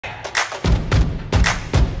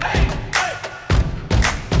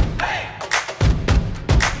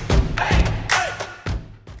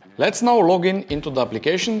Let's now log in into the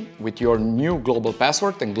application with your new global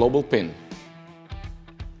password and global PIN.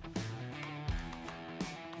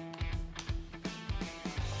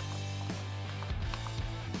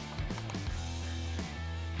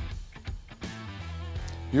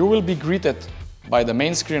 You will be greeted by the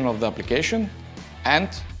main screen of the application, and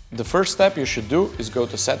the first step you should do is go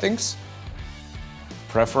to Settings,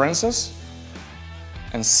 Preferences,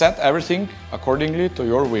 and set everything accordingly to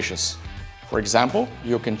your wishes. For example,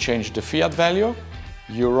 you can change the fiat value,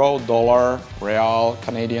 euro, dollar, real,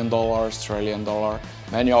 Canadian dollar, Australian dollar.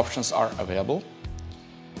 Many options are available.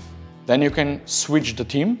 Then you can switch the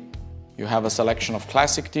theme. You have a selection of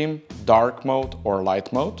classic theme, dark mode or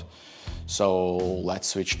light mode. So let's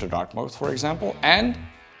switch to dark mode, for example. And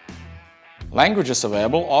languages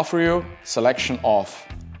available offer you selection of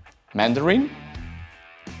Mandarin,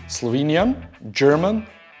 Slovenian, German,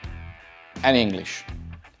 and English.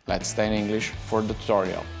 Let's stay in English for the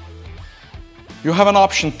tutorial. You have an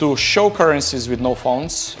option to show currencies with no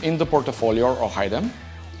fonts in the portfolio or hide them.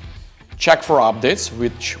 Check for updates,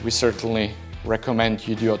 which we certainly recommend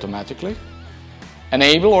you do automatically.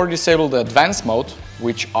 Enable or disable the advanced mode,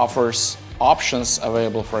 which offers options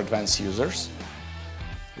available for advanced users.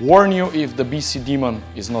 Warn you if the BC Daemon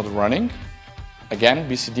is not running. Again,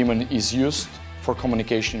 BC Daemon is used for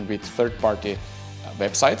communication with third-party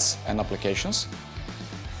websites and applications.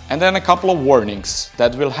 And then a couple of warnings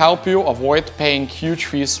that will help you avoid paying huge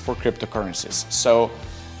fees for cryptocurrencies. So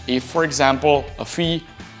if, for example, a fee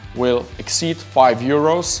will exceed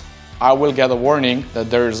 €5, I will get a warning that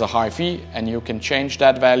there is a high fee, and you can change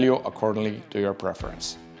that value accordingly to your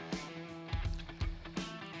preference.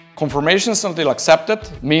 Confirmations until accepted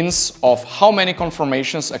means of how many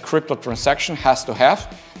confirmations a crypto transaction has to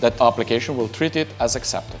have that the application will treat it as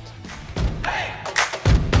accepted.